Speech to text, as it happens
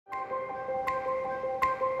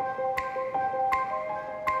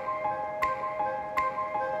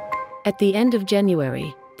At the end of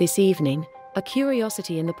January, this evening, a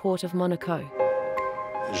curiosity in the port of Monaco.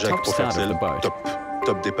 Jacques Professel,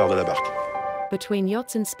 top départ de la barque. Between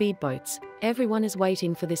yachts and speedboats, everyone is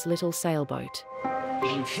waiting for this little sailboat.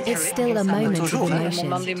 It's still a moment of emotion.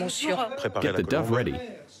 Get the dove ready.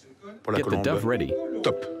 Get the dove ready.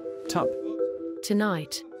 Top. Top.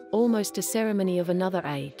 Tonight, almost a ceremony of another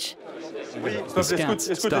age.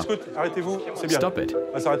 Écoute, arrêtez-vous, c'est bien. Stop it.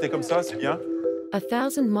 On va s'arrêter comme ça, c'est bien.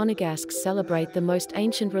 1,000 Monégasques celebrate the most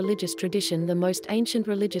ancient religious tradition in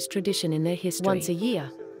their history. Once a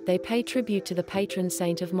year, they pay tribute to the patron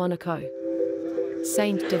saint of Monaco,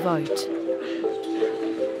 Sainte-Dévote.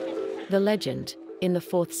 The legend, in the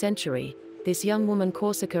 4th century, this young woman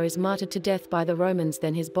Corsica is martyred to death by the Romans,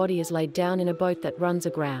 then his body is laid down in a boat that runs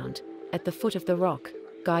aground, at the foot of the rock,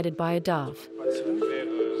 guided by a dove.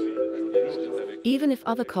 Even if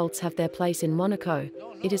other cults have their place in Monaco,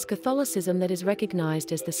 it is Catholicism that is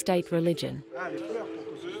recognized as the state religion.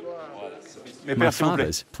 My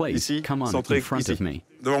fathers, please, come on in front of me.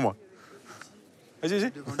 Devant moi.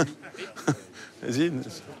 Vas-y.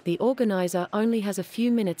 The organizer only has a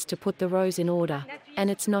few minutes to put the rows in order, and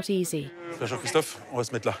it's not easy. Jean-Christophe, on va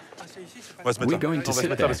se mettre là. We're going to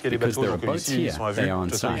sit there because there are boats here. They are on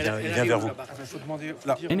site. Il vient vers vous.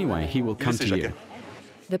 Anyway, he will come to you.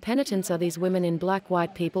 The penitents are these women in black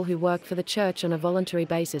white people who work for the church on a voluntary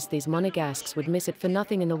basis. These Monégasques would miss it for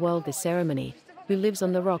nothing in the world, this ceremony, who lives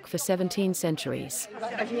on the rock for 17 centuries.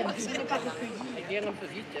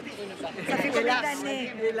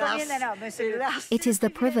 It is the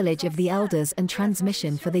privilege of the elders and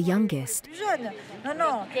transmission for the youngest.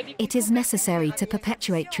 It is necessary to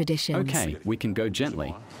perpetuate traditions. Okay, we can go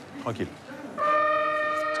gently. Tranquille.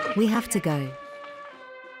 We have to go.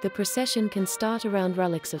 The procession can start around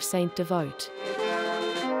relics of Sainte-Dévote.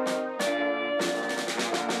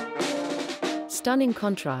 Stunning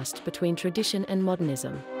contrast between tradition and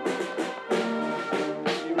modernism.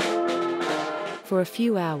 For a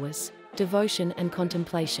few hours, devotion and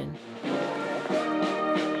contemplation.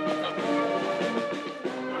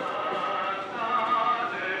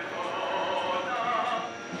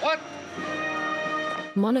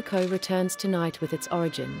 Monaco returns tonight with its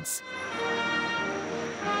origins.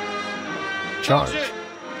 Charge.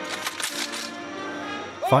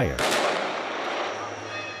 Fire.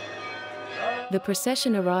 The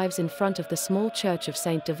procession arrives in front of the small church of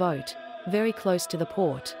Sainte-Dévote, very close to the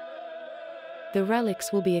port. The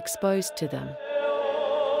relics will be exposed to them.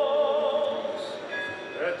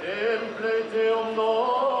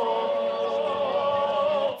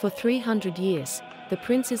 For 300 years, the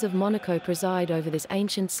princes of Monaco preside over this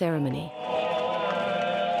ancient ceremony.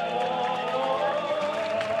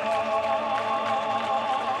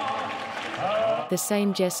 The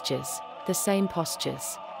same gestures, the same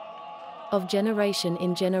postures. Of generation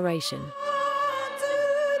in generation.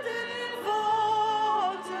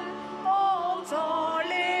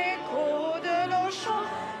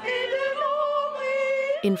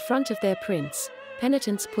 In front of their prince,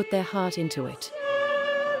 penitents put their heart into it.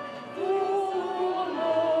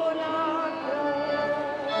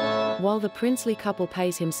 While the princely couple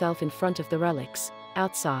pays himself in front of the relics,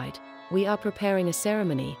 outside, we are preparing a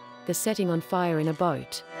ceremony, the setting on fire in a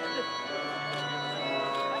boat.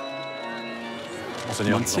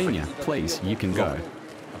 Monsignor, please, you can go.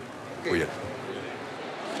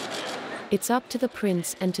 It's up to the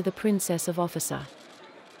prince and to the princess of officer.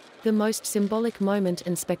 The most symbolic moment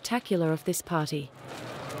and spectacular of this party.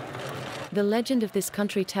 The legend of this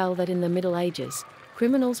country tell that in the Middle Ages,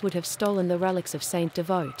 criminals would have stolen the relics of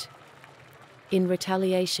Sainte-Dévote. In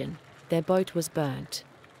retaliation, their boat was burnt.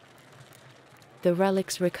 The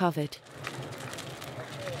relics recovered.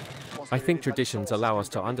 I think traditions allow us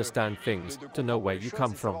to understand things, to know where you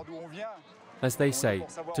come from. As they say,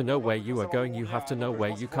 to know where you are going, you have to know where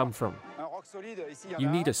you come from. You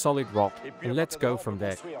need a solid rock, and let's go from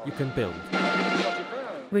there, you can build.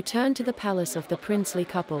 Return to the palace of the princely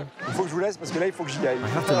couple. I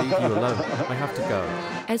have to leave you alone, I have to go.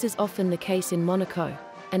 As is often the case in Monaco,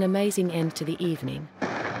 an amazing end to the evening.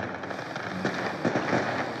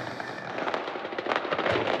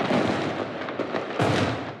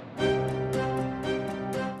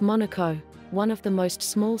 Monaco, one of the most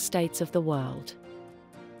small states of the world.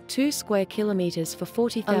 2 square kilometers for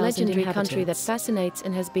 40,000 inhabitants. A legendary country that fascinates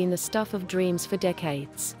and has been the stuff of dreams for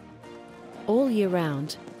decades. All year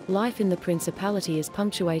round, life in the principality is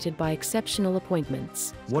punctuated by exceptional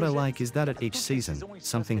appointments. What I like is that at each season,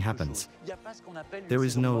 something happens. There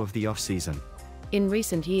is no of the off-season. In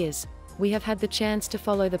recent years, we have had the chance to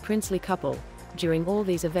follow the princely couple, during all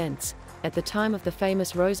these events, at the time of the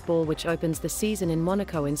famous Rose Ball which opens the season in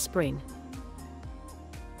Monaco in spring.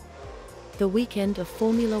 the weekend of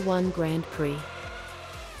Formula One Grand Prix,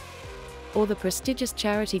 or the prestigious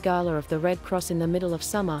charity Gala of the Red Cross in the middle of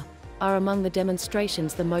summer, are among the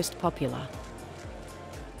demonstrations the most popular.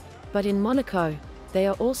 But in Monaco, they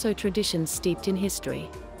are also traditions steeped in history.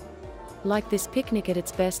 Like this picnic at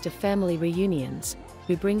its best of family reunions,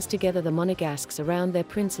 who brings together the Monégasques around their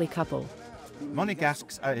princely couple.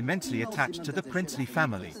 Monégasques are immensely attached to the princely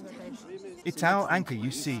family. It's our anchor, you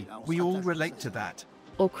see, we all relate to that.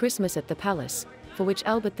 Or Christmas at the Palace, for which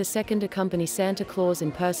Albert II accompanies Santa Claus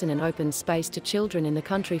in person and opens space to children in the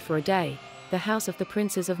country for a day, the House of the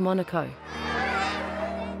Princes of Monaco.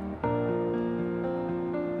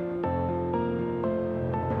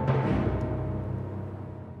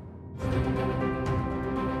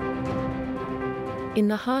 In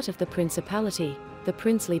the heart of the principality, the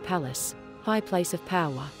princely palace, high place of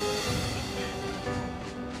power.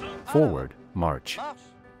 Forward, march.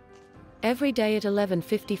 Every day at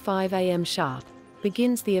 11:55 a.m. sharp,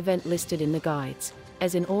 begins the event listed in the guides,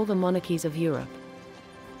 as in all the monarchies of Europe.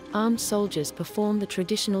 Armed soldiers perform the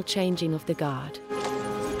traditional changing of the guard.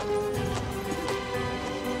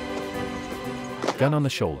 Gun on the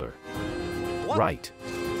shoulder. Right.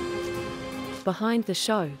 Behind the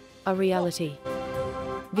show, a reality.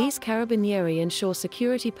 These carabinieri ensure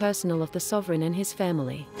security personnel of the sovereign and his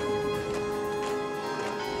family.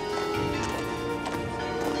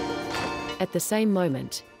 At the same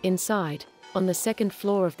moment, inside, on the second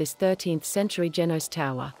floor of this 13th century Genos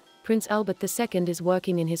tower, Prince Albert II is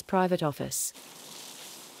working in his private office.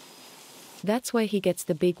 That's where he gets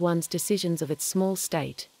the big one's decisions of its small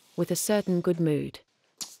state, with a certain good mood.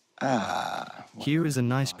 Here is a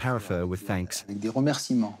nice paraphor with thanks.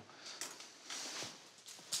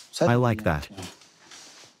 I like that.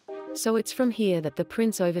 So it's from here that the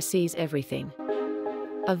prince oversees everything.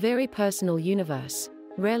 A very personal universe,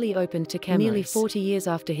 rarely opened to cameras. Nearly 40 years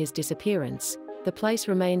after his disappearance, the place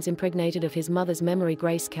remains impregnated of his mother's memory.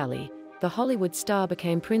 Grace Kelly, the Hollywood star,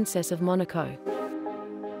 became Princess of Monaco.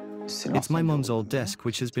 It's my mom's old desk,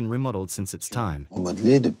 which has been remodeled since its time.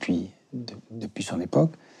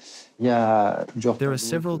 There are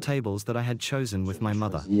several tables that I had chosen with my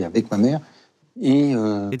mother.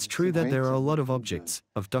 It's true that there are a lot of objects,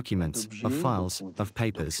 of documents, of files, of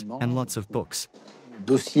papers, and lots of books.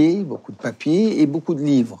 Dossiers, beaucoup de papiers et beaucoup de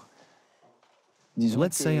livres.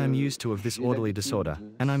 Let's say I'm used to this orderly disorder,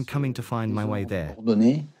 and I'm coming to find my way there.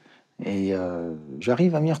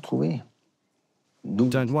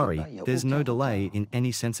 Don't worry, there's no delay in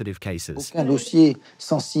any sensitive cases.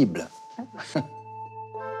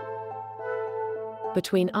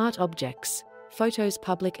 Between art objects, photos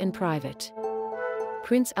public and private,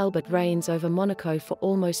 Prince Albert reigns over Monaco for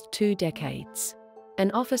almost 2 decades. An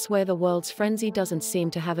office where the world's frenzy doesn't seem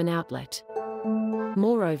to have an outlet.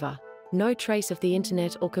 Moreover, no trace of the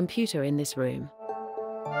internet or computer in this room.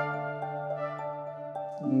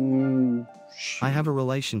 I have a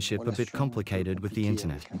relationship a bit complicated with the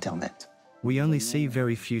internet. We only see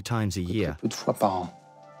very few times a year.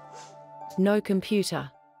 No computer,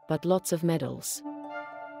 but lots of medals.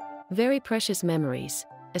 Very precious memories,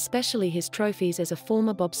 especially his trophies as a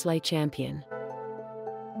former bobsleigh champion.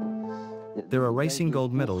 There are racing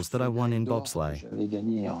gold medals that I won in bobsleigh.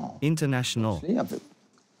 International.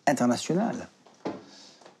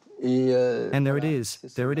 And there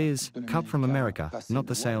it is, Cup from America, not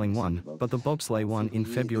the sailing one, but the bobsleigh one in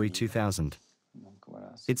February 2000.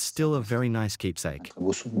 It's still a very nice keepsake.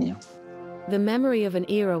 The memory of an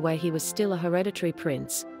era where he was still a hereditary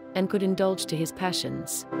prince, and could indulge to his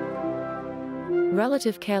passions.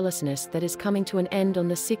 Relative carelessness that is coming to an end on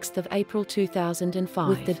the 6th of April 2005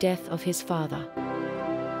 with the death of his father.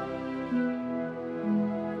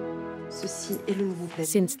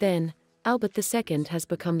 Since then, Albert II has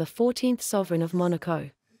become the 14th sovereign of Monaco,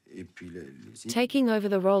 taking over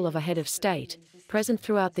the role of a head of state, present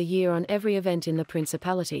throughout the year on every event in the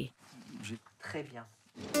principality.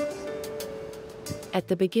 At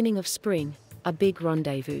the beginning of spring, a big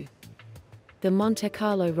rendezvous. The Monte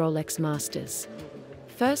Carlo Rolex Masters.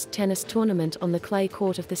 First tennis tournament on the clay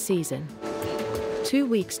court of the season. 2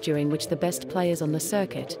 weeks during which the best players on the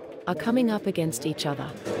circuit are coming up against each other.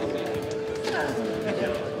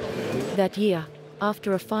 That year,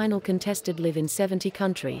 after a final contested live in 70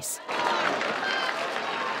 countries.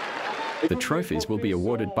 The trophies will be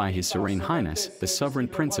awarded by His Serene Highness, the Sovereign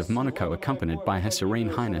Prince of Monaco, accompanied by Her Serene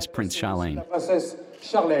Highness Prince Charlene.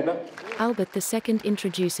 Albert II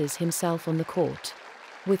introduces himself on the court,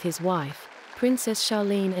 with his wife, Princess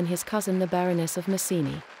Charlene, and his cousin, the Baroness of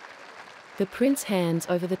Massini. The prince hands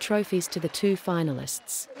over the trophies to the 2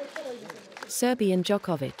 finalists. Serbian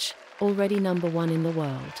Djokovic, already #1 in the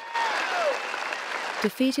world.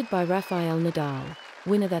 Defeated by Rafael Nadal,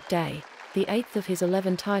 winner that day, the 8th of his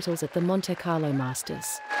 11 titles at the Monte Carlo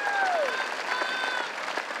Masters.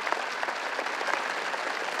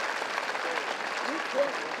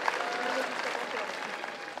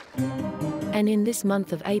 And in this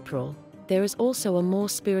month of April, there is also a more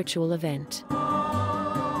spiritual event.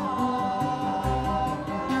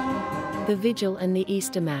 The Vigil and the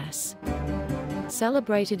Easter Mass.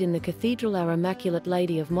 Celebrated in the Cathedral Our Immaculate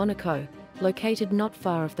Lady of Monaco, located not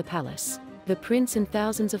far of the palace, the prince and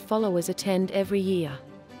thousands of followers attend every year.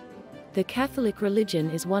 The Catholic religion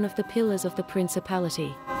is one of the pillars of the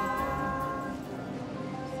principality.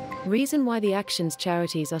 Reason why the actions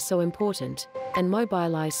charities are so important, and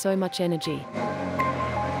mobilize so much energy.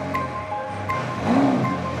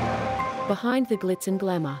 Behind the glitz and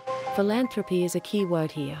glamour, philanthropy is a key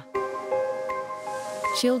word here.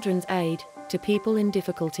 Children's aid to people in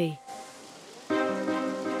difficulty.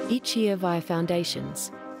 Each year via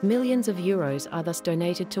foundations, millions of euros are thus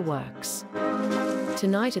donated to works.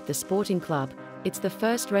 Tonight at the Sporting Club, it's the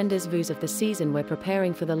first rendezvous of the season. We're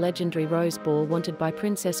preparing for the legendary Rose Ball wanted by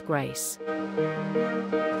Princess Grace.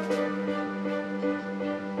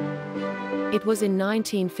 It was in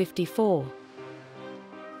 1954.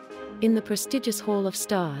 In the prestigious Hall of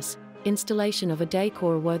Stars, installation of a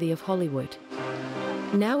decor worthy of Hollywood.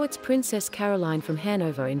 Now it's Princess Caroline from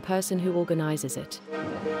Hanover in person who organizes it.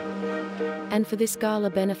 And for this gala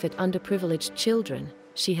benefit underprivileged children,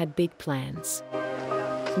 she had big plans.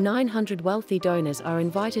 900 wealthy donors are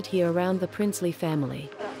invited here around the princely family.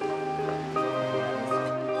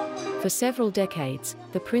 For several decades,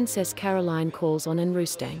 the Princess Caroline calls on en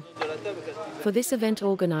rousting. For this event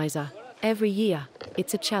organizer, every year,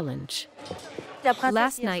 it's a challenge.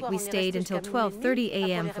 Last night we stayed until 12:30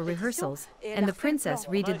 a.m. for rehearsals, and the princess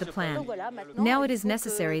redid the plan. Now it is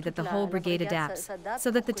necessary that the whole brigade adapts, so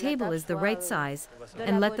that the table is the right size,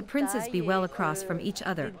 and let the princes be well across from each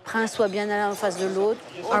other.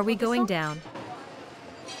 Are we going down?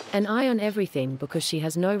 An eye on everything because she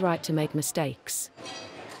has no right to make mistakes.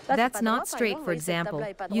 That's not straight, for example.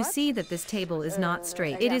 You see that this table is not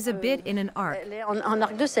straight. It is a bit in an arc.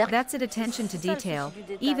 That's at attention to detail.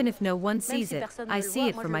 Even if no one sees it, I see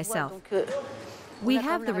it for myself. We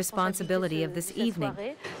have the responsibility of this evening.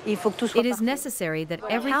 It is necessary that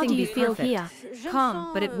everything be perfect. Here?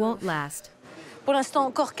 Calm, but it won't last.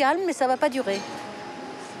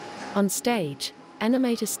 On stage,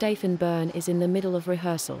 animator Stephen Byrne is in the middle of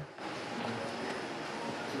rehearsal.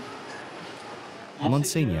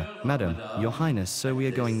 Monseigneur, Madam, Your Highness, so we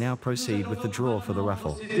are going now proceed with the draw for the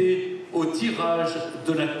raffle.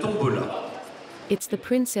 It's the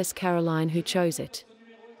Princess Caroline who chose it.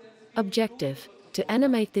 Objective, to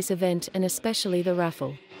animate this event and especially the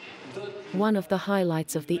raffle. One of the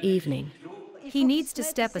highlights of the evening. He needs to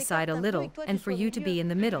step aside a little, and for you to be in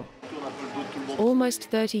the middle. Almost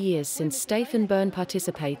 30 years since Stephen Byrne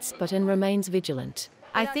participates but and remains vigilant.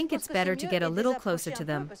 I think it's better to get a little closer to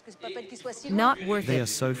them. Not worth it. They are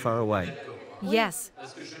so far away. Yes.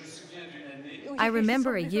 I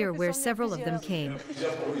remember a year where several of them came.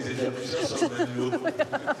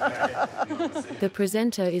 The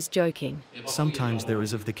presenter is joking. Sometimes there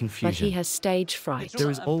is of the confusion. But he has stage fright.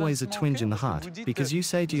 There is always a twinge in the heart, because you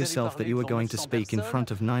say to yourself that you are going to speak in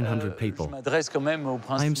front of 900 people.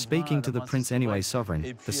 I am speaking to the prince anyway,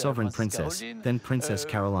 sovereign, the sovereign princess, then Princess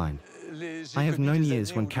Caroline. I have known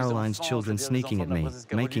years when Caroline's children sneaking at me,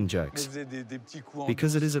 making jokes.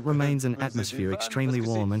 Because it remains an atmosphere extremely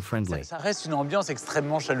warm and friendly.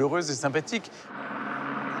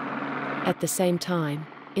 At the same time,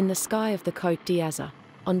 in the sky of the Côte d'Azur,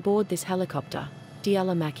 on board this helicopter,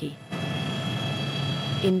 Diala Maki.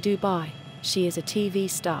 In Dubai, she is a TV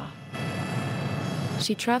star.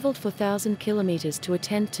 She traveled for 1,000 kilometers to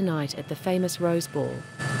attend tonight at the famous Rose Ball.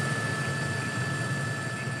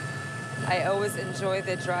 I always enjoy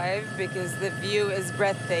the drive because the view is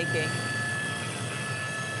breathtaking.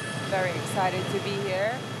 Very excited to be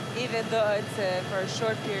here, even though it's for a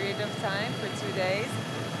short period of time, for 2 days.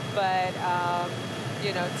 But,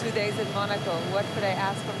 you know, 2 days in Monaco, what could I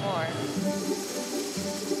ask for more?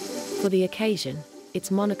 For the occasion,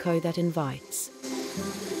 it's Monaco that invites.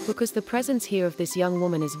 Because the presence here of this young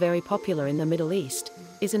woman is very popular in the Middle East,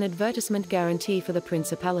 is an advertisement guarantee for the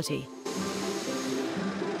principality.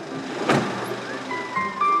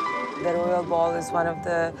 The Royal Ball is one of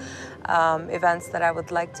the events that I would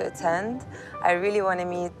like to attend. I really want to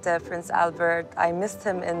meet Prince Albert. I missed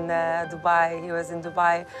him in Dubai. He was in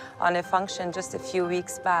Dubai on a function just a few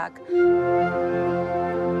weeks back.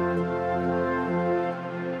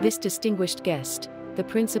 This distinguished guest, the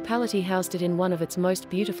principality housed it in one of its most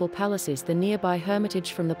beautiful palaces, the nearby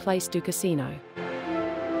Hermitage from the Place du Casino.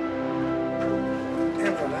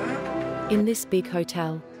 In this big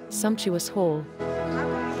hotel, sumptuous hall,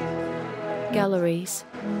 galleries,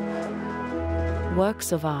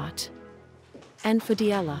 works of art, and for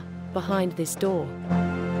Diala, behind this door,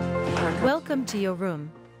 welcome to your room.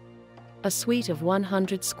 A suite of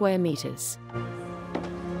 100 square meters.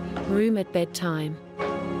 Room at bedtime.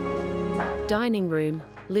 Dining room,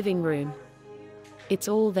 living room. It's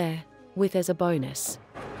all there, with as a bonus.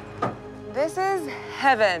 This is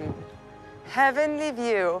heaven. Heavenly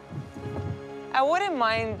view. I wouldn't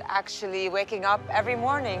mind actually waking up every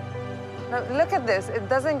morning. Now, look at this, it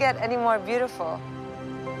doesn't get any more beautiful.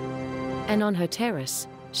 And on her terrace,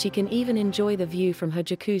 she can even enjoy the view from her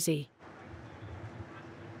jacuzzi.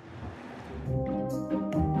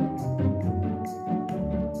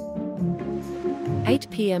 8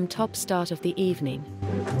 p.m. top start of the evening.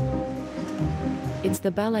 It's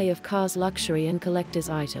the ballet of cars, luxury and collector's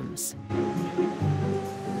items.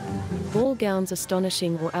 Ball gowns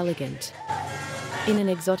astonishing or elegant. In an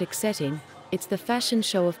exotic setting, it's the fashion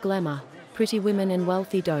show of glamour, pretty women and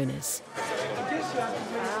wealthy donors.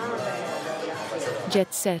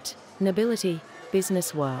 Jet set, nobility,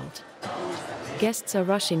 business world. Guests are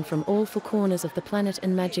rushing from all four corners of the planet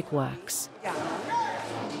and magic works.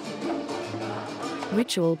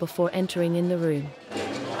 Ritual before entering in the room.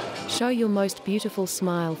 Show your most beautiful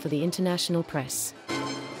smile for the international press.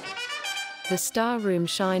 The star room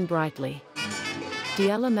shine brightly.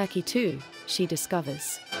 Diala Maki too, she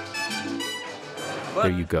discovers. There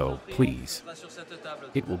you go, please.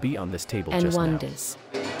 It will be on this table and just wonders.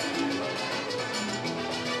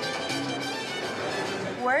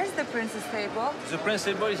 Where is the princess table? The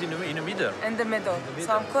princess table is in the middle. In the middle,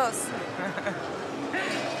 so I'm close.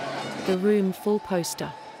 The room full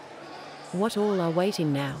poster. What all are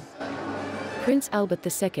waiting now? Prince Albert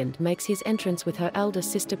II makes his entrance with her elder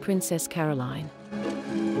sister Princess Caroline.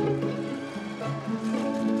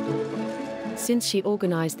 Since she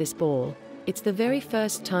organized this ball, it's the very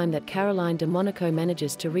first time that Caroline de Monaco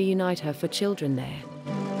manages to reunite her four children there.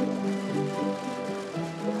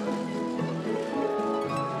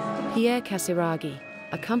 Pierre Casiraghi,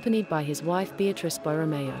 accompanied by his wife Beatrice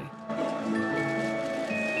Borromeo.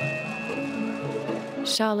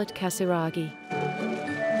 Charlotte Casiraghi.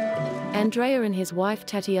 Andrea and his wife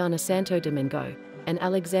Tatiana Santo Domingo, and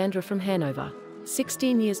Alexandra from Hanover,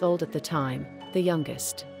 16 years old at the time, the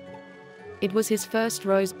youngest. It was his first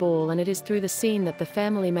rose ball, and it is through the scene that the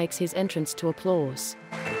family makes his entrance to applause.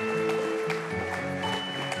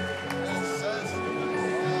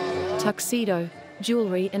 Tuxedo,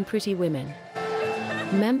 jewelry and pretty women.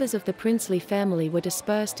 Members of the princely family were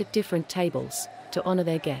dispersed at different tables to honor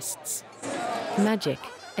their guests. Magic,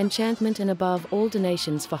 enchantment and above all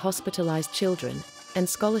donations for hospitalized children, and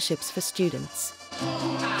scholarships for students.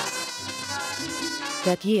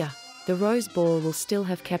 That year, the Rose Ball will still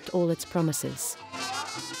have kept all its promises.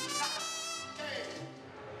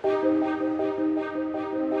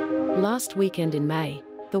 Last weekend in May,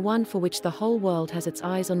 the one for which the whole world has its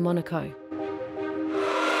eyes on Monaco.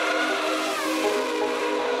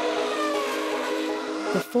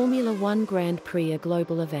 The Formula One Grand Prix, a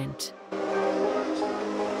global event.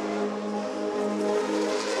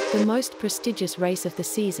 The most prestigious race of the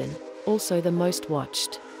season, also the most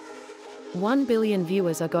watched. 1 billion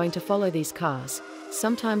viewers are going to follow these cars,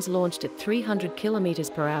 sometimes launched at 300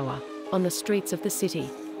 km/h, on the streets of the city.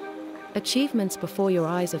 Achievements before your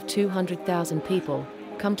eyes of 200,000 people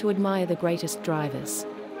come to admire the greatest drivers.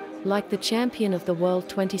 Like the champion of the world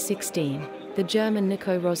 2016, the German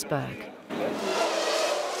Nico Rosberg.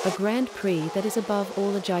 A Grand Prix that is above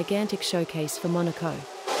all a gigantic showcase for Monaco.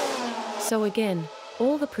 So again,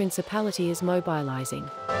 all the principality is mobilizing.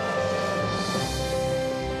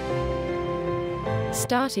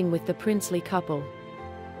 Starting with the princely couple.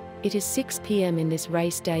 It is 6 p.m. in this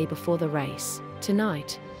race day before the race.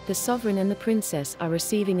 Tonight, the sovereign and the princess are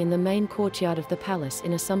receiving in the main courtyard of the palace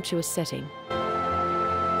in a sumptuous setting.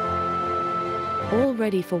 All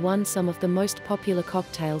ready for some of the most popular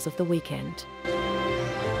cocktails of the weekend.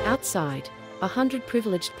 Outside, 100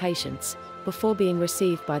 privileged patients, before being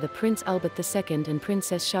received by the Prince Albert II and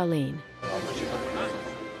Princess Charlene.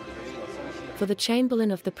 For the Chamberlain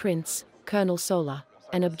of the Prince, Colonel Sola,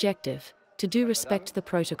 an objective, to do respect the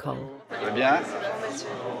protocol.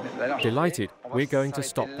 Delighted, we're going to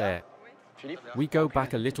stop there. We go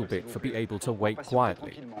back a little bit for be able to wait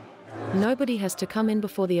quietly. Nobody has to come in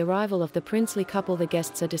before the arrival of the princely couple. The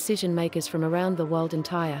guests are decision makers from around the world,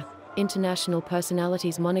 entire, international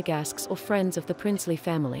personalities, Monégasques or friends of the princely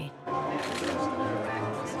family.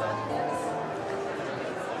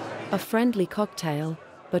 A friendly cocktail,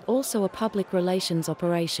 but also a public relations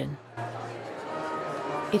operation.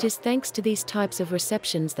 It is thanks to these types of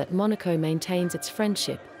receptions that Monaco maintains its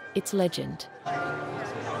friendship, its legend.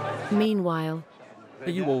 Meanwhile, are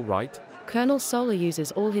you all right? Colonel Solar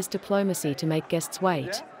uses all his diplomacy to make guests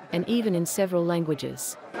wait, and even in several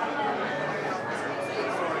languages.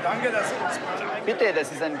 Bitte,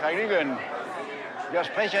 das ist ein Vergnügen. Wir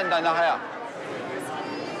sprechen dann nachher.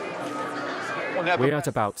 We're at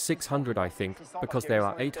about 600, I think, because there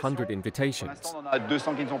are 800 invitations. At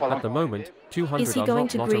the moment, 200 Is he are going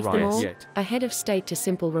to not brief them arrived all? yet. A head of state to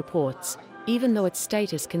simple reports, even though its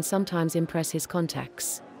status can sometimes impress his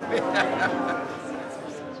contacts.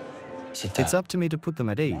 It's up to me to put them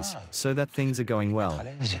at ease, so that things are going well.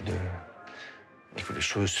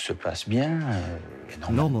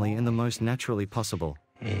 Normally and the most naturally possible.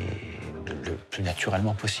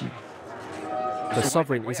 The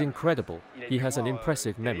sovereign is incredible. He has an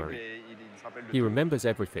impressive memory. He remembers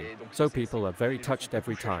everything, so people are very touched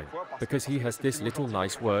every time, because he has this little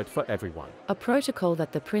nice word for everyone. A protocol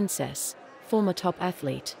that the princess, former top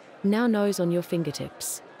athlete, now knows on your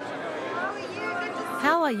fingertips.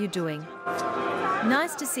 How are you doing?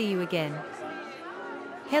 Nice to see you again.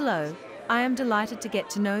 Hello, I am delighted to get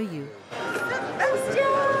to know you.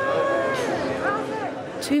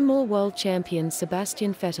 Two more world champions,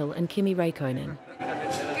 Sebastian Vettel and Kimi Räikkönen.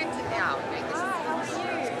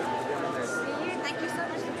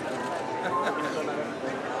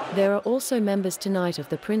 There are also members tonight of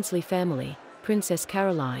the princely family, Princess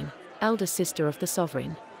Caroline, elder sister of the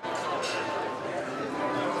sovereign.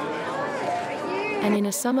 And in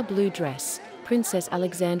a summer blue dress, Princess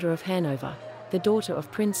Alexandra of Hanover, the daughter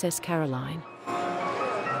of Princess Caroline.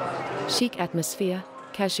 Chic atmosphere,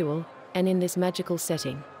 casual, and in this magical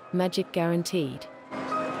setting, magic guaranteed.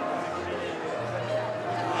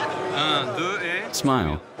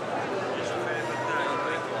 Smile.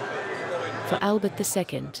 For Albert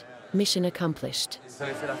II, mission accomplished.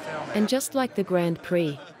 And just like the Grand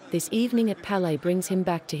Prix, this evening at Palais brings him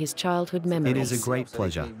back to his childhood memories. It is a great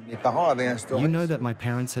pleasure. You know that my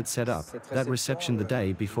parents had set up that reception the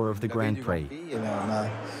day before of the Grand Prix.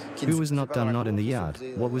 Who was not done not in the yard,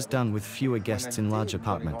 what was done with fewer guests in large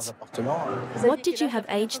apartments. What did you have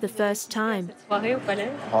aged the first time?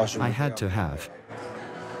 I had to have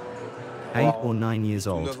 8 or 9 years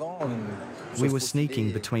old. We were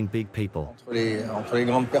sneaking between big people.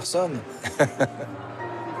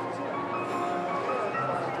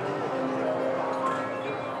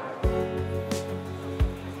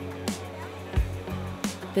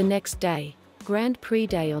 The next day, Grand Prix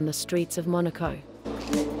Day on the streets of Monaco.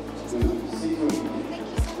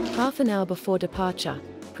 Half an hour before departure,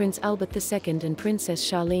 Prince Albert II and Princess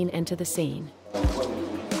Charlene enter the scene.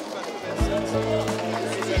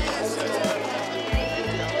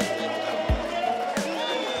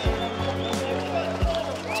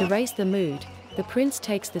 To raise the mood, the prince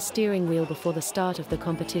takes the steering wheel before the start of the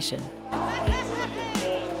competition.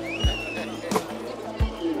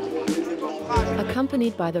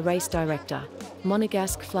 Accompanied by the race director,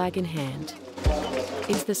 Monégasque flag in hand.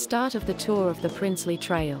 It's the start of the tour of the princely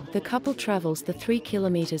trail. The couple travels the 3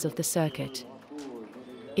 kilometers of the circuit,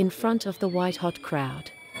 in front of the white-hot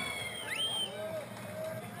crowd.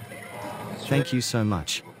 Thank you so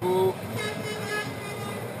much. Look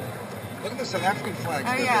at the South African flag.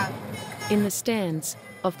 Oh, yeah. In the stands,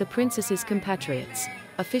 of the princess's compatriots,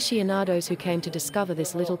 aficionados who came to discover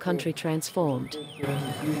this little country transformed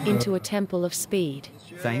into a temple of speed.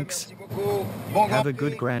 Thanks. Have a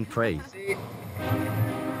good Grand Prix.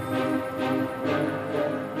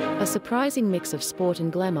 A surprising mix of sport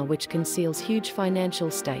and glamour which conceals huge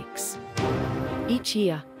financial stakes. Each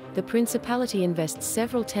year, the Principality invests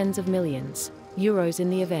several tens of millions euros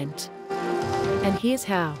in the event. And here's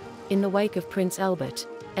how, in the wake of Prince Albert,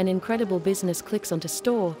 an incredible business clicks onto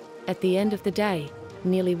store, at the end of the day,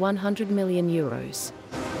 nearly 100 million euros.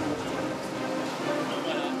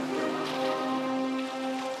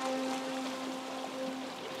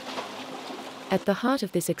 At the heart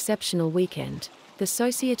of this exceptional weekend, the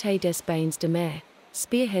Société des Bains de Mer,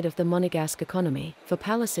 spearhead of the Monégasque economy, for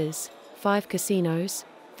palaces, 5 casinos,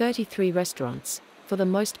 33 restaurants, for the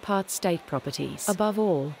most part state properties. Above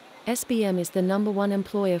all, SBM is the #1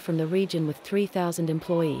 employer from the region with 3,000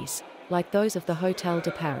 employees, like those of the Hôtel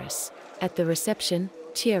de Paris. At the reception,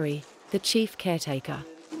 Thierry, the chief caretaker.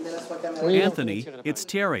 Anthony, it's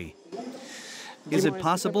Thierry. Is it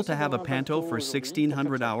possible to have a panto for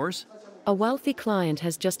 1,600 hours? A wealthy client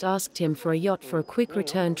has just asked him for a yacht for a quick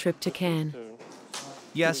return trip to Cannes.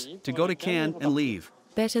 Yes, to go to Cannes and leave.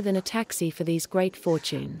 Better than a taxi for these great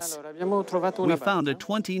fortunes. We found a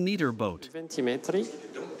 20-meter boat.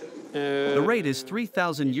 The rate is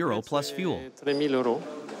 €3,000 plus fuel.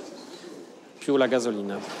 più la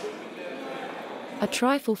gasolina. A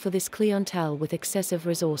trifle for this clientele with excessive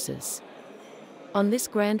resources. On this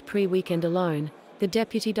Grand Prix weekend alone, the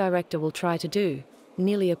deputy director will try to do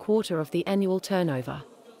nearly a quarter of the annual turnover.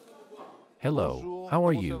 Hello, how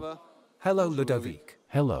are you? Hello, Ludovic.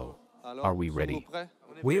 Hello. Are we ready?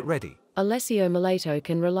 We're ready. Alessio Mileto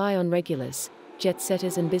can rely on regulars,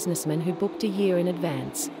 jet-setters and businessmen who booked a year in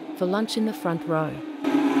advance for lunch in the front row.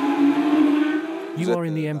 You are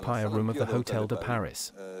in the Empire Room of the Hôtel de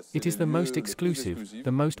Paris. It is the most exclusive,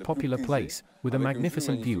 the most popular place, with a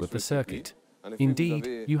magnificent view of the circuit.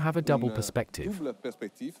 Indeed, you have a double perspective.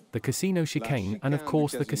 The casino chicane and of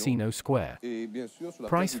course the casino square.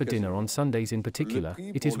 Price for dinner on Sundays in particular,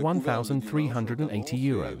 it is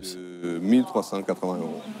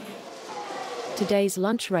 €1,380. Today's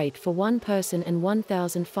lunch rate for one person and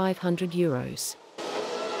 €1,500.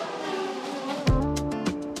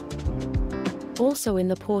 Also in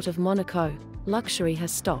the port of Monaco, luxury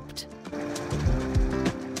has stopped.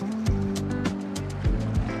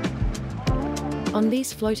 On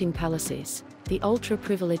these floating palaces, the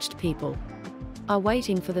ultra-privileged people are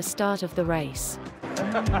waiting for the start of the race.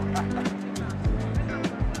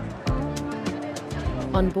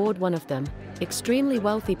 On board one of them, extremely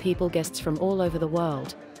wealthy people, guests from all over the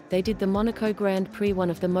world, they did the Monaco Grand Prix, one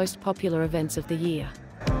of the most popular events of the year.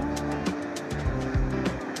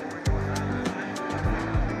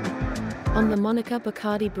 On the Monica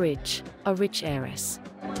Bacardi Bridge, a rich heiress.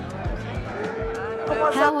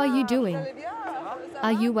 How are you doing?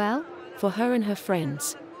 Are you well? For her and her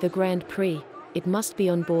friends, the Grand Prix, it must be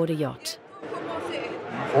on board a yacht.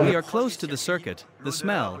 We are close to the circuit, the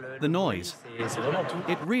smell, the noise.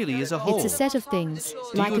 It really is a whole. It's a set of things,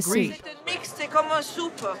 like a soup.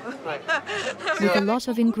 With a lot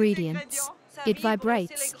of ingredients. It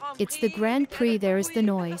vibrates. It's the Grand Prix, there is the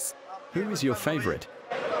noise. Who is your favorite?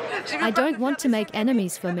 I don't want to make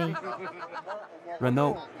enemies for me.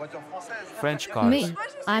 Renault. French cars. Me,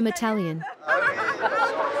 I'm Italian.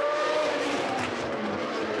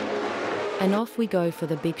 And off we go for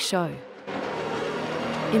the big show.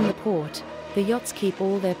 In the port, the yachts keep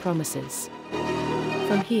all their promises.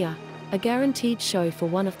 From here, a guaranteed show for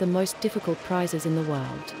one of the most difficult prizes in the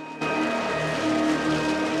world.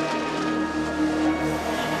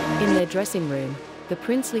 In their dressing room, the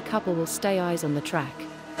princely couple will stay eyes on the track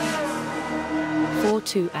for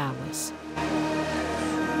 2 hours.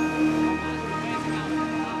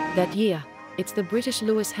 That year, it's the British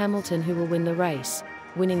Lewis Hamilton who will win the race,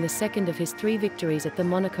 winning the second of his 3 victories at the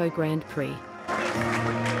Monaco Grand Prix.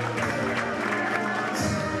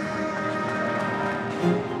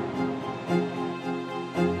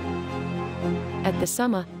 At the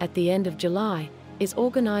summer, at the end of July, is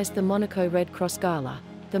organized the Monaco Red Cross Gala,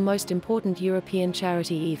 the most important European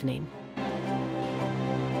charity evening.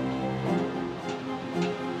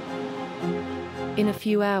 In a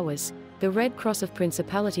few hours, the Red Cross of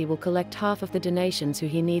Principality will collect half of the donations who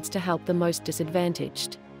he needs to help the most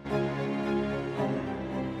disadvantaged.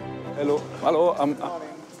 Hello, I'm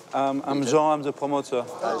Jean, I'm the promoter.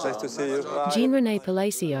 Nice to see you. Jean-René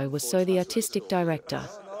Palacio was so the artistic director,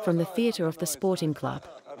 from the theatre of the sporting club.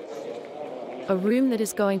 A room that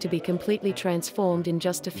is going to be completely transformed in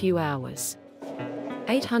just a few hours.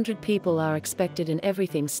 800 people are expected and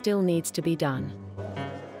everything still needs to be done.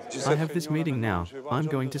 I have this meeting now. I'm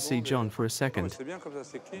going to see John for a second.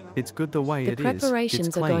 It's good the way The it is.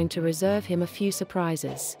 preparations are going to reserve him a few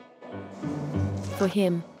surprises. For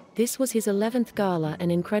him, this was his 11th gala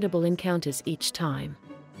and incredible encounters each time.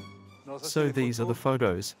 So these are the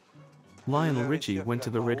photos. Lionel Richie went to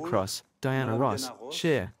the Red Cross, Diana Ross,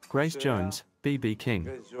 Cher, Grace Jones, B.B. King.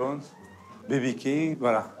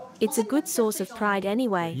 It's a good source of pride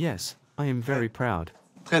anyway. Yes, I am very proud.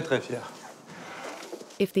 Très très fier.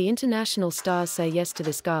 If the international stars say yes to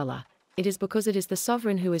this gala, it is because it is the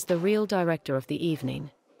sovereign who is the real director of the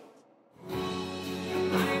evening.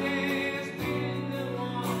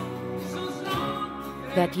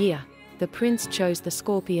 That year, the prince chose the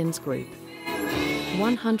Scorpions group.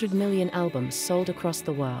 100 million albums sold across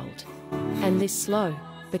the world. And this slow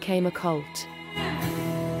became a cult.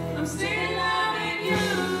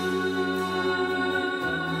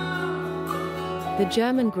 The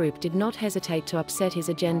German group did not hesitate to upset his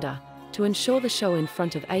agenda, to ensure the show in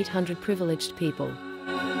front of 800 privileged people.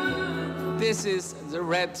 This is the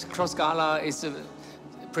Red Cross Gala. It's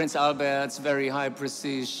Prince Albert's very high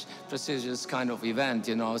prestigious kind of event,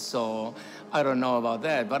 you know, so I don't know about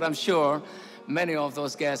that, but I'm sure many of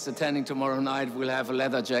those guests attending tomorrow night will have a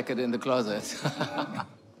leather jacket in the closet.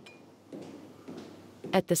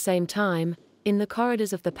 At the same time, in the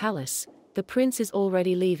corridors of the palace, the prince is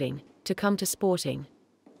already leaving, to come to sporting.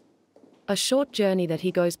 A short journey that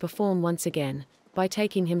he goes perform once again, by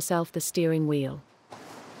taking himself the steering wheel.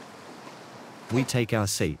 We take our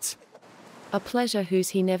seats. A pleasure whose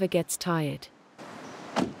he never gets tired.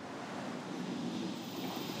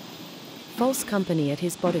 False company at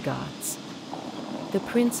his bodyguards. The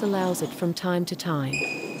prince allows it from time to time.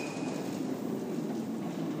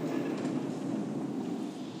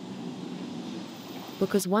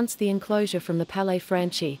 Because once the enclosure from the Palais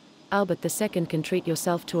Princier, Albert II can treat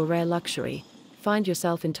yourself to a rare luxury, find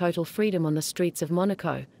yourself in total freedom on the streets of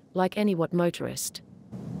Monaco, like any what motorist.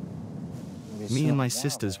 Me and my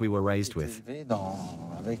sisters we were raised with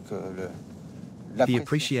the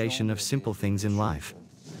appreciation of simple things in life.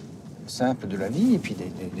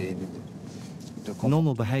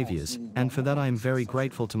 Normal behaviors, and for that I am very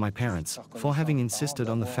grateful to my parents, for having insisted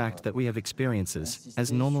on the fact that we have experiences,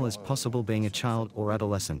 as normal as possible being a child or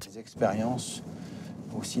adolescent.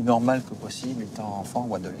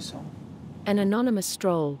 An anonymous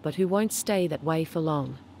stroll, but who won't stay that way for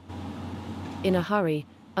long. In a hurry,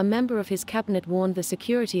 a member of his cabinet warned the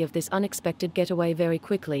security of this unexpected getaway very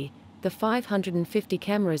quickly. The 550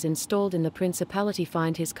 cameras installed in the principality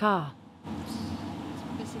find his car.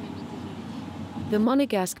 The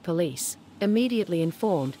Monégasques police, immediately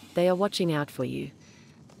informed, they are watching out for you.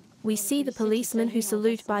 We see the policemen who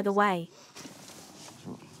salute by the way.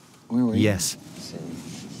 Yes.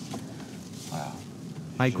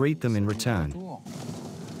 I greet them in return.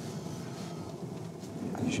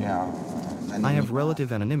 I have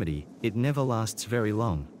relative anonymity, it never lasts very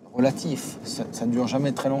long.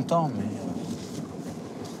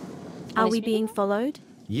 Are we being followed?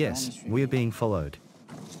 Yes, we are being followed.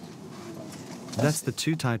 That's the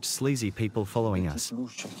two types sleazy people following us.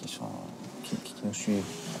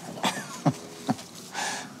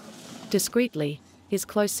 Discreetly, his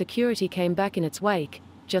close security came back in its wake,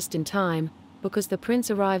 just in time, because the prince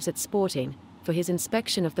arrives at Sporting, for his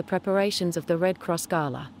inspection of the preparations of the Red Cross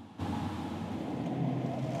Gala.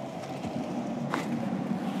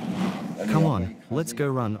 Come on, let's go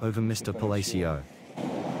run over Mr. Palacio.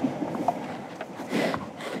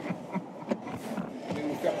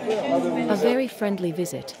 A very friendly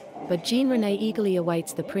visit, but Jean-René eagerly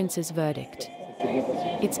awaits the prince's verdict.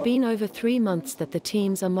 It's been over 3 months that the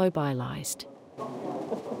teams are mobilized.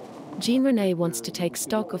 Jean-René wants to take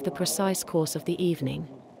stock of the precise course of the evening.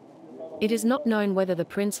 It is not known whether the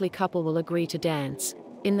princely couple will agree to dance,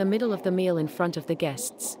 in the middle of the meal in front of the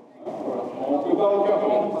guests.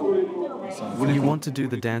 Will you want to do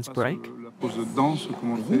the dance break?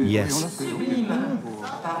 Yes.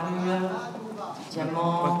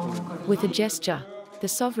 With a gesture, the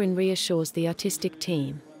sovereign reassures the artistic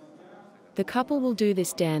team. The couple will do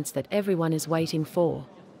this dance that everyone is waiting for.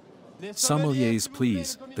 Sommeliers,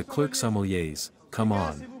 please, the clerk sommeliers, come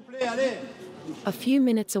on. A few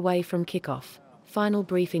minutes away from kickoff, final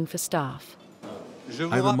briefing for staff.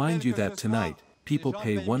 I remind you that tonight, people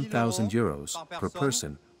pay €1,000 per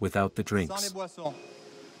person without the drinks.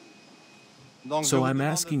 So I'm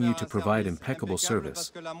asking you to provide impeccable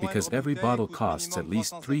service, because every bottle costs at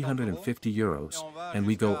least €350, and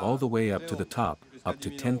we go all the way up to the top, up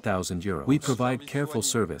to €10,000. We provide careful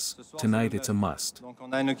service, tonight it's a must.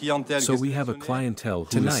 So we have a clientele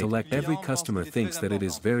who is select. Every customer thinks that it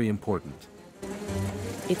is very important.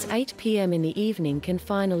 It's 8 p.m. in the evening can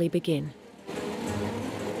finally begin.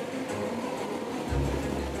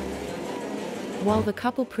 While the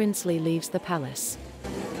couple princely leaves the palace.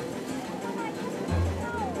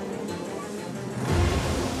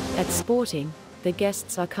 At Sporting, the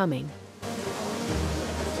guests are coming.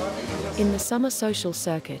 In the summer social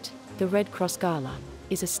circuit, the Red Cross Gala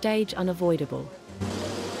is a stage unavoidable.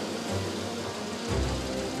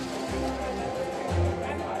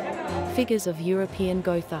 Figures of European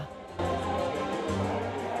Gotha.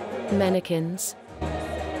 Mannequins.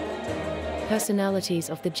 Personalities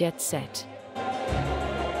of the jet set.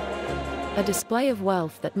 A display of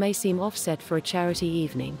wealth that may seem offset for a charity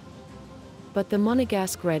evening. But the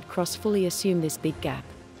Monégasque Red Cross fully assume this big gap,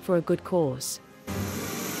 for a good cause.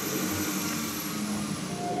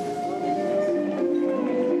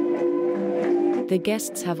 The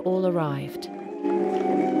guests have all arrived.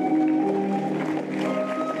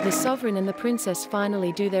 The sovereign and the princess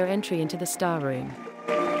finally do their entry into the star room.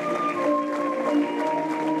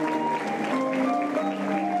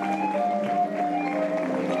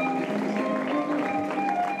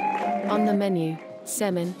 On the menu,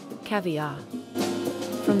 salmon, caviar.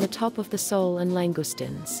 From the top of the sole and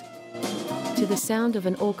langoustines. To the sound of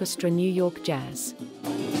an orchestra New York jazz.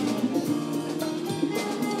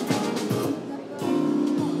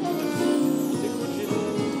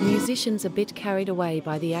 Musicians a bit carried away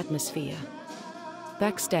by the atmosphere.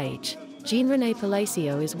 Backstage, Jean-René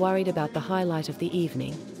Palacio is worried about the highlight of the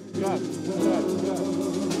evening.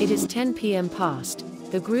 It is 10 p.m. past.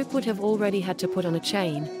 The group would have already had to put on a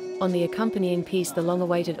chain, on the accompanying piece the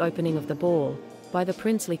long-awaited opening of the ball, by the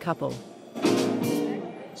princely couple.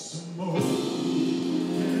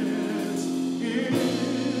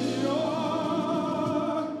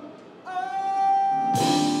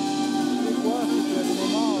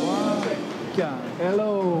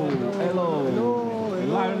 Hello, hello,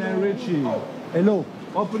 Lionel Richie. Hello,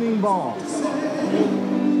 opening ball.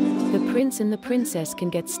 The prince and the princess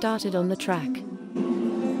can get started on the track.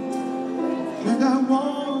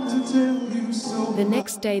 The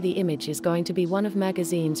next day the image is going to be one of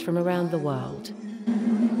magazines from around the world.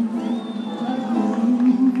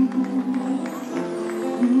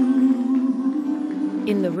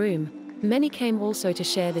 In the room, many came also to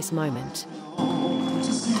share this moment.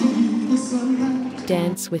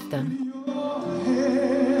 Dance with them.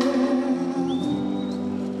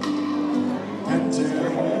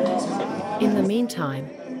 In the meantime,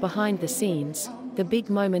 behind the scenes, the big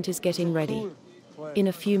moment is getting ready. In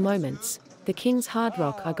a few moments, the King's Hard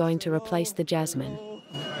Rock are going to replace the Jasmine.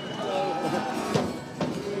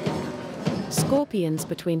 Scorpions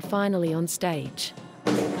between finally on stage.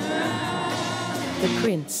 The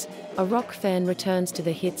Prince, a rock fan, returns to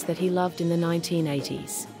the hits that he loved in the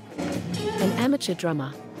 1980s. An amateur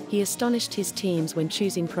drummer, he astonished his teams when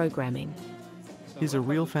choosing programming. He's a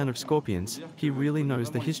real fan of Scorpions, he really knows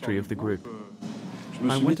the history of the group.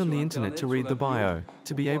 I went on the internet to read the bio,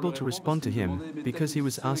 to be able to respond to him, because he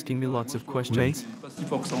was asking me lots of questions.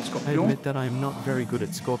 I admit that I am not very good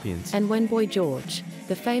at Scorpions. And when Boy George,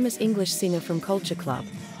 the famous English singer from Culture Club,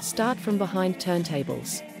 start from behind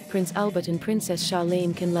turntables, Prince Albert and Princess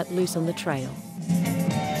Charlene can let loose on the trail.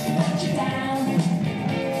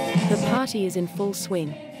 The party is in full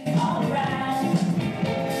swing.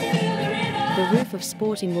 The roof of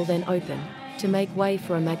Sporting will then open, to make way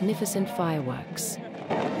for a magnificent fireworks.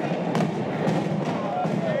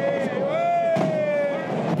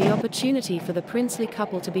 The opportunity for the princely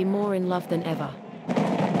couple to be more in love than ever.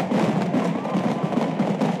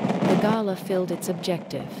 The gala filled its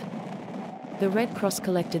objective. The Red Cross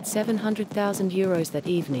collected €700,000 that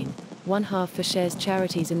evening, one half for shares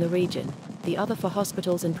charities in the region, the other for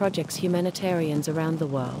hospitals and projects humanitarians around the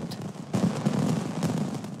world.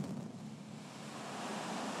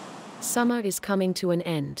 Summer is coming to an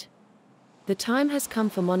end. The time has come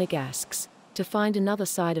for Monégasques to find another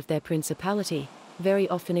side of their principality, very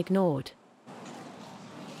often ignored.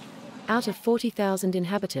 Out of 40,000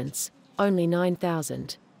 inhabitants, only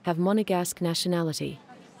 9,000 have Monégasque nationality.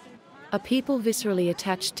 A people viscerally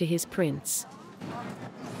attached to his prince.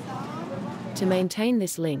 To maintain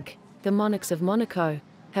this link, the monarchs of Monaco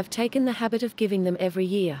have taken the habit of giving them every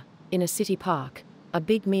year, in a city park, a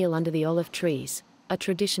big meal under the olive trees, a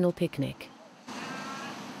traditional picnic.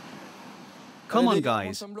 Come on,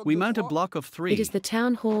 guys, we mount a block of 3. It is the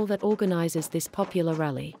town hall that organizes this popular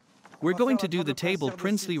rally. We're going to do the table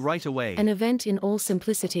princely right away. An event in all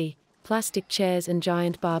simplicity, plastic chairs and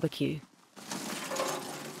giant barbecue.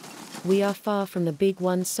 We are far from the big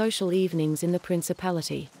one social evenings in the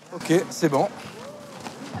principality. Ok, c'est bon.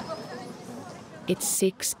 It's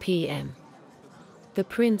 6 p.m. The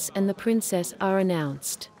prince and the princess are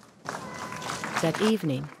announced. That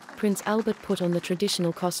evening, Prince Albert put on the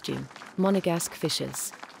traditional costume, Monégasque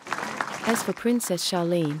fishes. As for Princess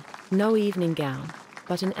Charlene, no evening gown,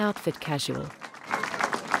 but an outfit casual.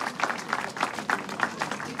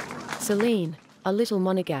 Celine, a little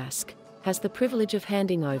Monégasque, has the privilege of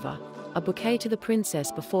handing over a bouquet to the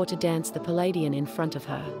princess before to dance the Palladian in front of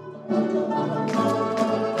her.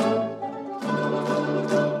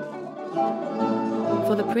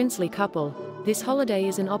 For the princely couple, this holiday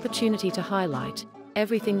is an opportunity to highlight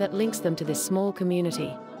everything that links them to this small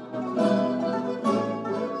community.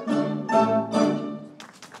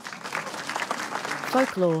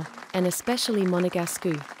 Folklore, and especially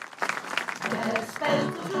Monégasque.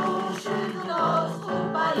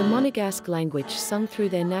 The Monégasque language sung through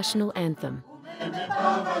their national anthem.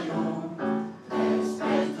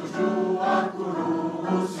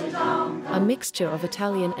 A mixture of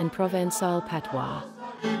Italian and Provençal patois.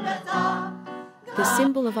 The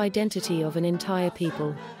symbol of identity of an entire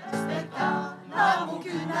people.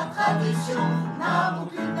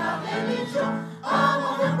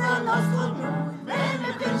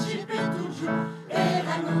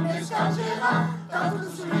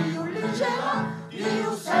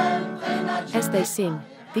 As they sing,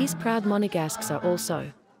 these proud Monégasques are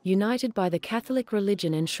also united by the Catholic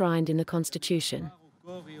religion enshrined in the Constitution.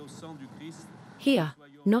 Here,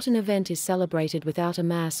 not an event is celebrated without a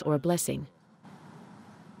mass or a blessing.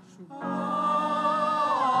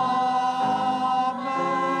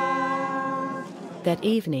 That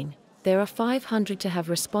evening, there are 500 to have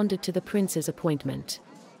responded to the prince's appointment.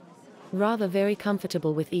 Rather very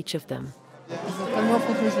comfortable with each of them.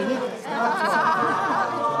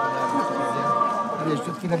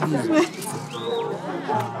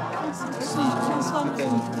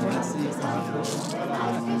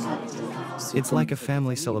 It's like a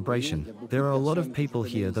family celebration. There are a lot of people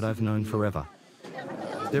here that I've known forever.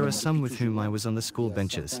 There are some with whom I was on the school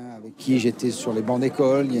benches.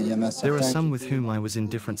 There are some with whom I was in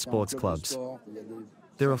different sports clubs.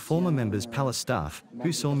 There are former members palace staff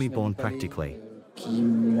who saw me born practically.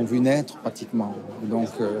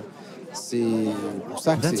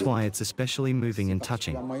 That's why it's especially moving and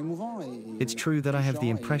touching. It's true that I have the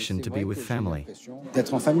impression to be with family.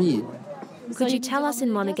 Could you tell us in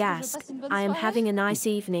Monégasques, I am having a nice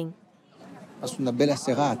evening?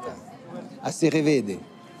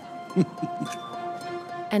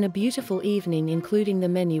 And a beautiful evening including the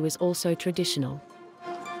menu is also traditional.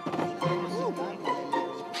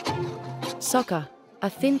 Soccer, a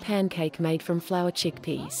thin pancake made from flour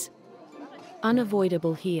chickpeas.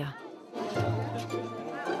 Unavoidable here.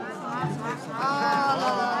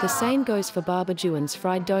 The same goes for barbecues,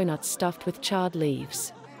 fried donuts stuffed with charred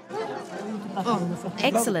leaves.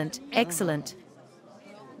 Excellent, excellent.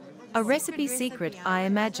 A recipe secret, I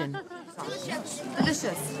imagine.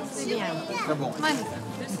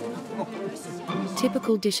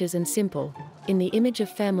 Typical dishes and simple, in the image of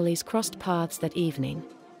families crossed paths that evening.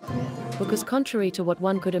 Because contrary to what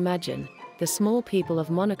one could imagine, the small people of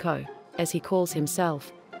Monaco, as he calls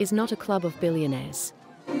himself, is not a club of billionaires.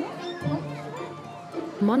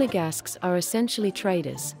 Monégasques are essentially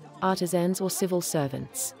traders, artisans or civil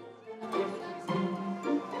servants.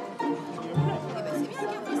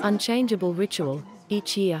 Unchangeable ritual,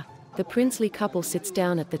 each year, the princely couple sits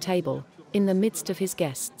down at the table, in the midst of his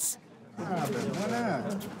guests.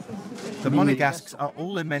 The Monégasques are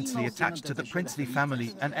all immensely attached to the princely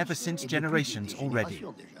family and ever since generations already.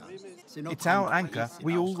 It's our anchor,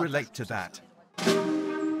 we all relate to that.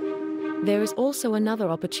 There is also another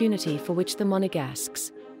opportunity for which the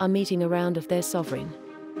Monégasques are meeting around of their sovereign.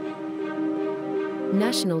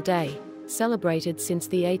 National Day, celebrated since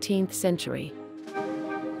the 18th century.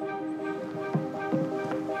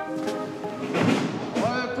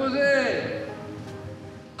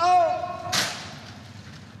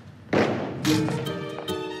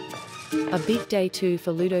 A big day too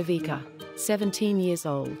for Ludovica, 17 years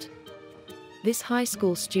old. This high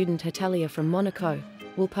school student hotelier from Monaco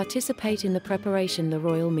will participate in the preparation of the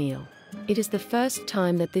royal meal. It is the first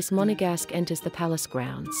time that this Monégasque enters the palace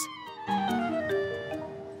grounds.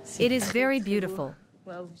 It is very beautiful.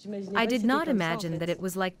 I did not imagine that it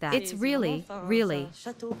was like that. It's really, really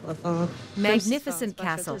magnificent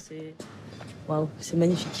castle. Wow, c'est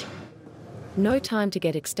magnifique. No time to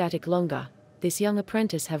get ecstatic longer. This young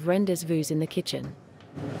apprentice have rendezvous in the kitchen.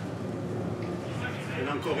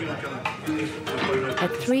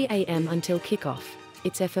 At 3 a.m. until kickoff,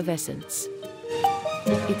 it's effervescence.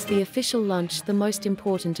 It's the official lunch, the most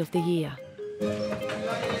important of the year.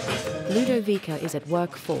 Ludovica is at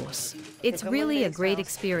work force. It's really a great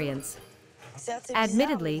experience.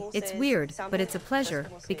 Admittedly, it's weird, but it's a pleasure,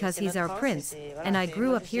 because he's our prince, and I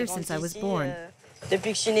grew up here since I was born.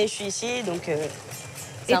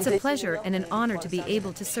 It's a pleasure and an honor to be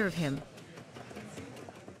able to serve him.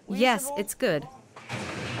 Yes, it's good.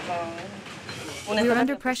 We're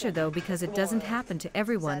under pressure though because it doesn't happen to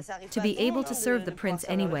everyone to be able to serve the prince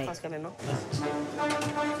anyway.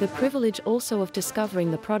 The privilege also of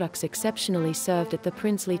discovering the products exceptionally served at the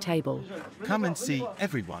princely table. Come and see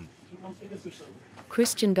everyone.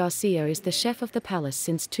 Christian Garcia is the chef of the palace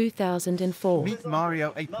since 2004. Meet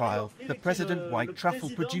Mario April, the President White Truffle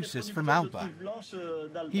producers from Alba.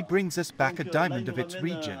 He brings us back a diamond of its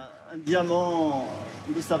region.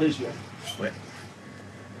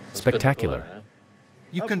 Spectacular.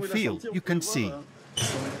 You can feel, you can see.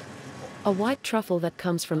 A white truffle that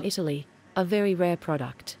comes from Italy, a very rare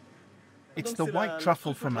product. It's the white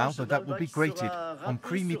truffle from Alba that will be grated on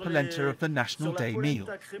creamy polenta of the National Day meal.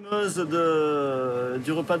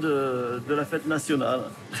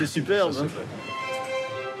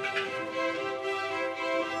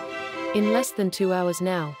 In less than 2 hours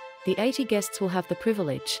now, the 80 guests will have the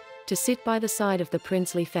privilege to sit by the side of the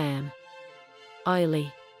princely fam. Ailey.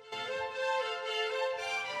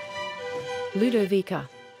 Ludovica,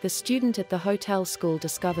 the student at the hotel school,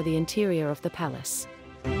 discover the interior of the palace.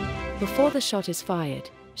 Before the shot is fired,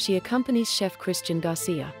 she accompanies Chef Christian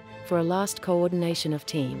Garcia for a last coordination of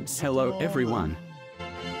teams. Hello everyone.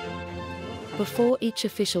 Before each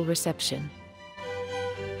official reception.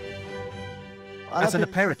 As an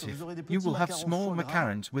aperitif, you will have small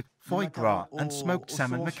macarons with foie gras and smoked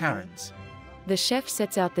salmon macarons. The chef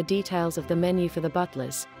sets out the details of the menu for the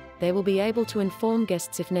butlers. They will be able to inform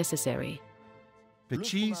guests if necessary. The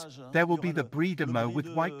cheese, there will be the brie de Meaux with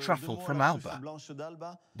white truffle from Alba.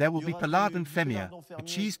 There will be Paladin Femia, a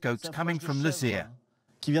cheese goat coming from Lozère.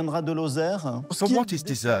 So what is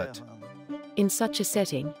dessert? In such a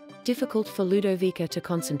setting, difficult for Ludovica to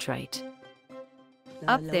concentrate.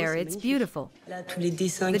 Up there, it's beautiful.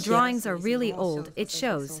 The drawings are really old, it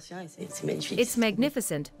shows. It's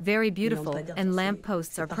magnificent, very beautiful, and lamp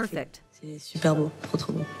posts are perfect.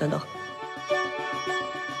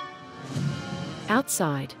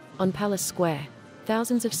 Outside, on Palace Square,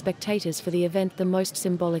 thousands of spectators for the event the most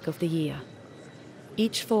symbolic of the year.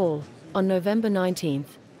 Each fall, on November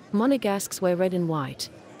 19th, Monégasques wear red and white,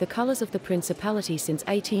 the colors of the principality since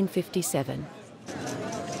 1857.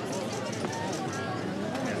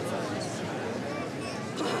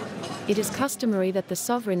 It is customary that the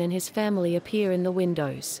sovereign and his family appear in the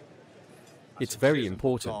windows. It's very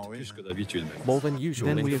important, more than usual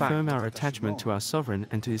Then in we fact. affirm our attachment to our sovereign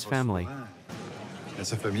and to his family.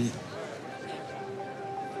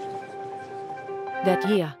 That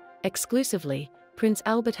year, exclusively, Prince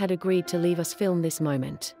Albert had agreed to leave us film this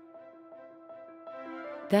moment.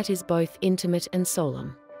 That is both intimate and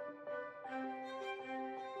solemn.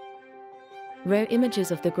 Rare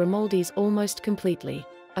images of the Grimaldis almost completely,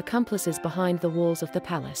 accomplices behind the walls of the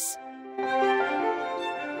palace.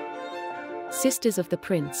 Sisters of the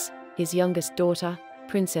prince, his youngest daughter,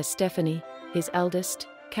 Princess Stephanie, his eldest,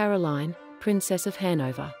 Caroline, Princess of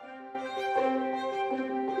Hanover.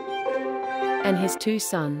 And his two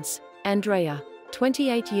sons, Andrea,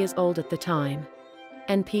 28 years old at the time,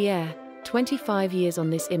 and Pierre, 25 years on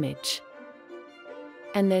this image.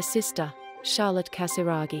 And their sister, Charlotte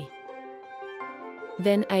Casiraghi,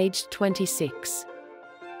 then aged 26.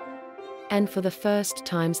 And for the first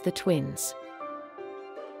times the twins,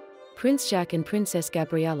 Prince Jacques and Princess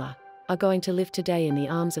Gabriella, are going to live today in the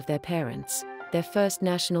arms of their parents, their first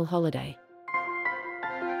national holiday.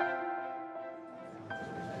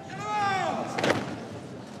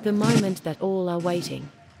 The moment that all are waiting.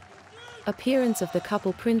 Appearance of the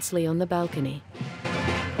couple princely on the balcony.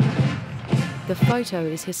 The photo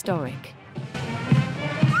is historic.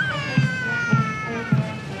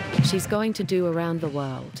 She's going to do around the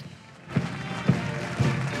world.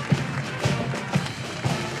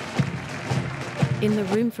 In the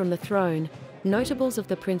room from the throne, notables of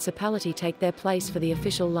the principality take their place for the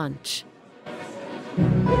official lunch.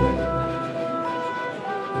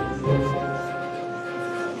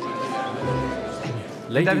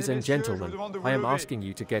 Ladies and gentlemen, I am asking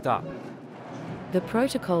you to get up. The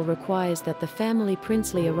protocol requires that the family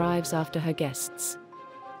princely arrives after her guests.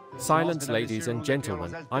 Silence, ladies and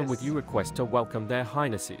gentlemen, I'm with you request to welcome their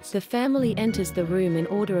highnesses. The family enters the room in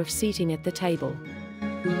order of seating at the table.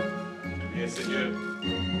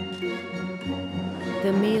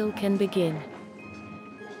 The meal can begin.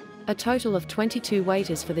 A total of 22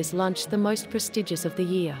 waiters for this lunch, the most prestigious of the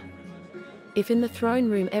year. If in the throne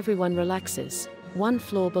room everyone relaxes, one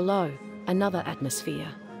floor below, another atmosphere.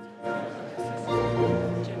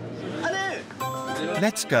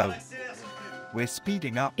 Let's go. We're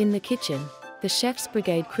speeding up. In the kitchen, the chef's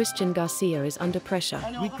brigade Christian Garcia is under pressure.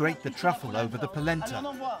 We grate the truffle over the polenta.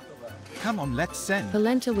 Come on, let's send.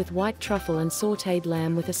 Polenta with white truffle and sautéed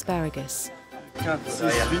lamb with asparagus.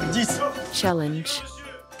 Challenge.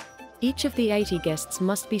 Each of the 80 guests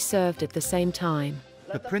must be served at the same time.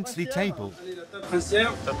 The princely table.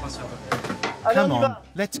 Come on,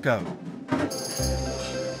 let's go.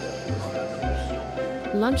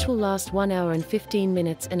 Lunch will last 1 hour and 15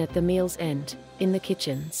 minutes, and at the meal's end, in the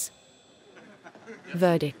kitchens.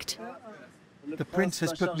 Verdict. The prince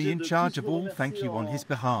has put me in charge of all thank you on his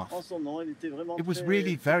behalf. It was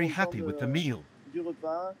really very happy with the meal.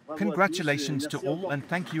 Congratulations to all and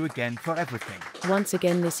thank you again for everything. Once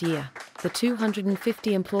again this year, the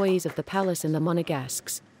 250 employees of the palace in the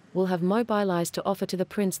Monégasques will have mobilized to offer to the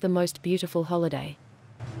prince the most beautiful holiday.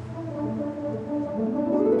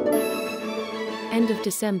 End of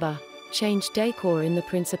December, changed decor in the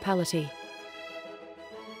principality.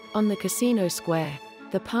 On the casino square,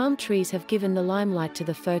 the palm trees have given the limelight to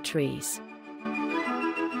the fir trees.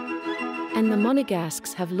 And the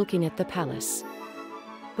Monégasques have looking at the palace.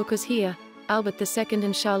 Because here, Albert II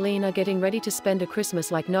and Charlene are getting ready to spend a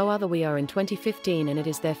Christmas like no other. We are in 2015 and it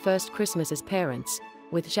is their first Christmas as parents,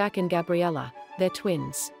 with Jacques and Gabriella, their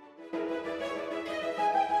twins.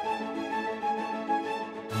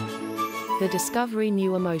 The discovery,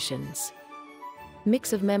 new emotions.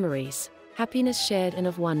 Mix of memories, happiness shared and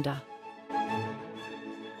of wonder.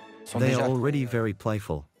 They are already very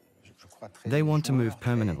playful. They want to move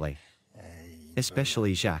permanently,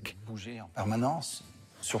 especially Jacques.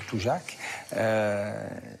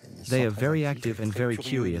 They are very active and very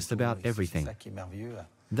curious about everything.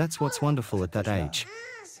 That's what's wonderful at that age.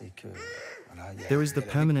 There is the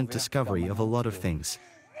permanent discovery of a lot of things.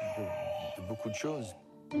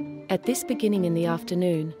 At this beginning in the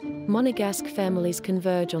afternoon, Monégasque families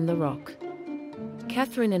converge on the rock.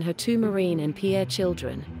 Catherine and her two Marine and Pierre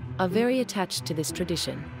children are very attached to this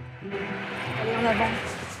tradition.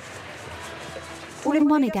 The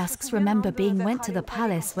Monégasques remember being went to the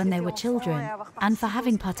palace when they were children, and for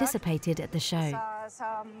having participated at the show.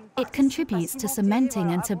 It contributes to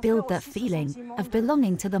cementing and to build that feeling of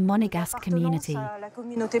belonging to the Monégasque community.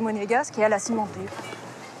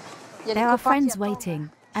 There are friends waiting,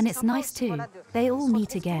 and it's nice too. They all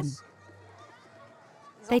meet again.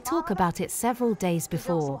 They talk about it several days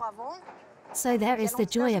before. So there is the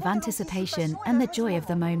joy of anticipation and the joy of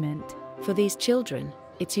the moment. For these children,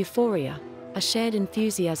 it's euphoria, a shared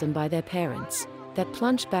enthusiasm by their parents, that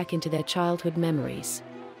plunge back into their childhood memories.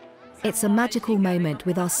 It's a magical moment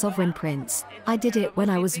with our sovereign prince. I did it when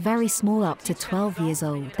I was very small, up to 12 years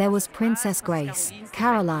old. There was Princess Grace,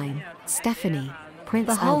 Caroline, Stephanie, Prince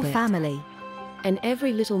Albert. The whole family. And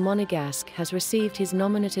every little Monégasque has received his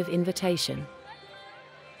nominative invitation.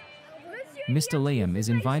 Mr. Liam is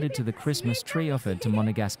invited to the Christmas tree offered to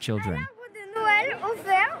Monégasque children.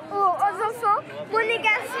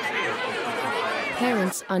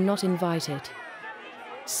 Parents are not invited.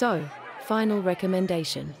 So, final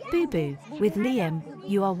recommendation. Boo-boo, with Liam,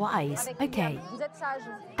 you are wise, okay.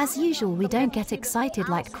 As usual, we don't get excited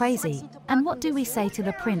like crazy. And what do we say to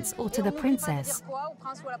the prince or to the princess?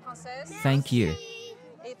 Thank you.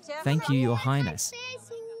 Thank you, Your Highness.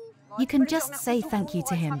 You can just say thank you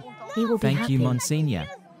to him. He will be happy. Thank you, Monseigneur.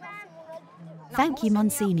 Thank you,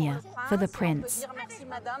 Monseigneur, for the prince.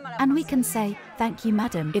 And we can say, thank you,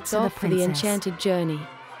 madam, it's to the off princess. For the enchanted journey.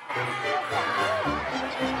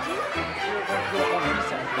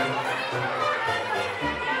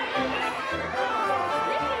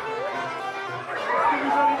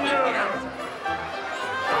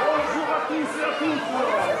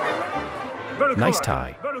 Nice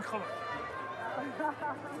tie.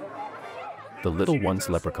 The little once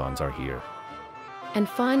leprechauns are here. And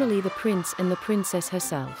finally the prince and the princess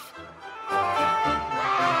herself.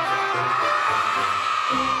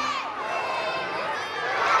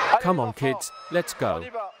 Come on, kids, let's go.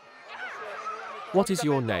 What is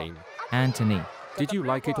your name? Anthony. Did you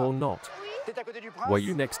like it or not? Were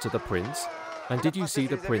you next to the prince? And did you see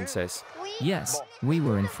the princess? Yes, we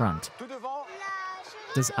were in front.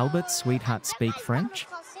 Does Albert's sweetheart speak French?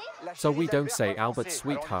 So we don't say Albert's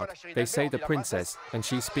sweetheart, they say the princess, and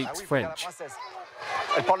she speaks French.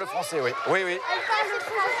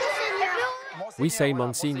 We say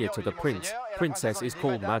Monseigneur to the prince, princess is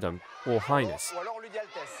called Madam, or Highness.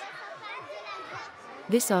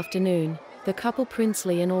 This afternoon, the couple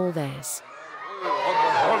princely and all theirs.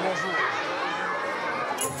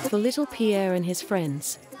 For little Pierre and his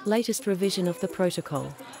friends, latest revision of the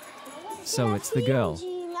protocol. So it's the girl.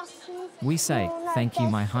 We say, thank you,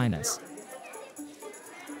 my highness.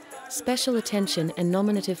 Special attention and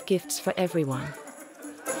nominative gifts for everyone.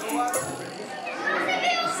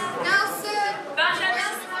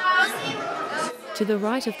 To the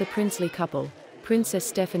right of the princely couple, Princess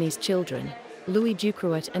Stephanie's children, Louis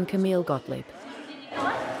Ducrouet and Camille Gottlieb.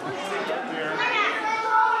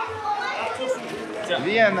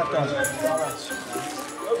 Viens, Nathan.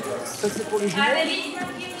 Ça c'est pour les jumeaux.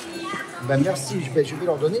 Ben merci, je vais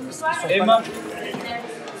leur donner parce qu'ils sont pas là.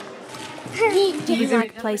 Do you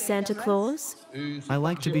like play Santa Claus? I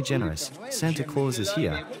like to be generous. Santa Claus is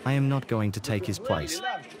here. I am not going to take his place.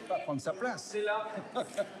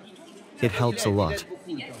 It helps a lot.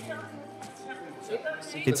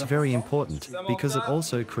 It's very important because it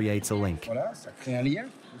also creates a link.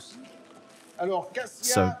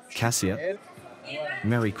 So, Cassia,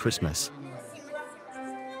 Merry Christmas.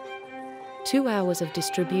 2 hours of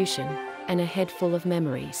distribution and a head full of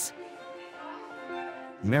memories.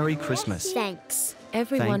 Merry Christmas. Thanks.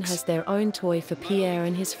 Everyone has their own toy for Pierre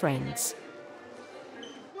and his friends.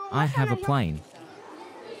 I have a plane.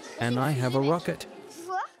 And I have a rocket.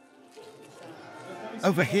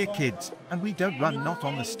 Over here, kids, and we don't run not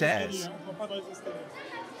on the stairs.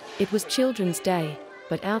 It was Children's Day,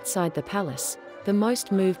 but outside the palace, the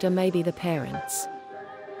most moved are maybe the parents.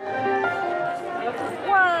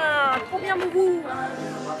 Wow, trop bien, Mougou.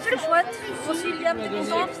 C'est chouette. Aussi, Liam, t'es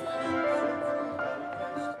content?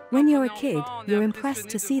 When you're a kid, you're impressed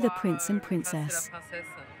to see the prince and princess.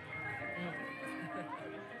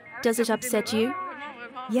 Does it upset you?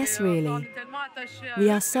 Yes, really. We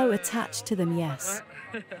are so attached to them, yes.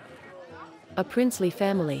 A princely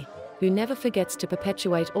family, who never forgets to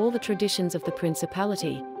perpetuate all the traditions of the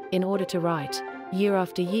principality, in order to write, year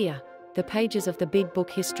after year, the pages of the big book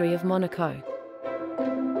history of Monaco.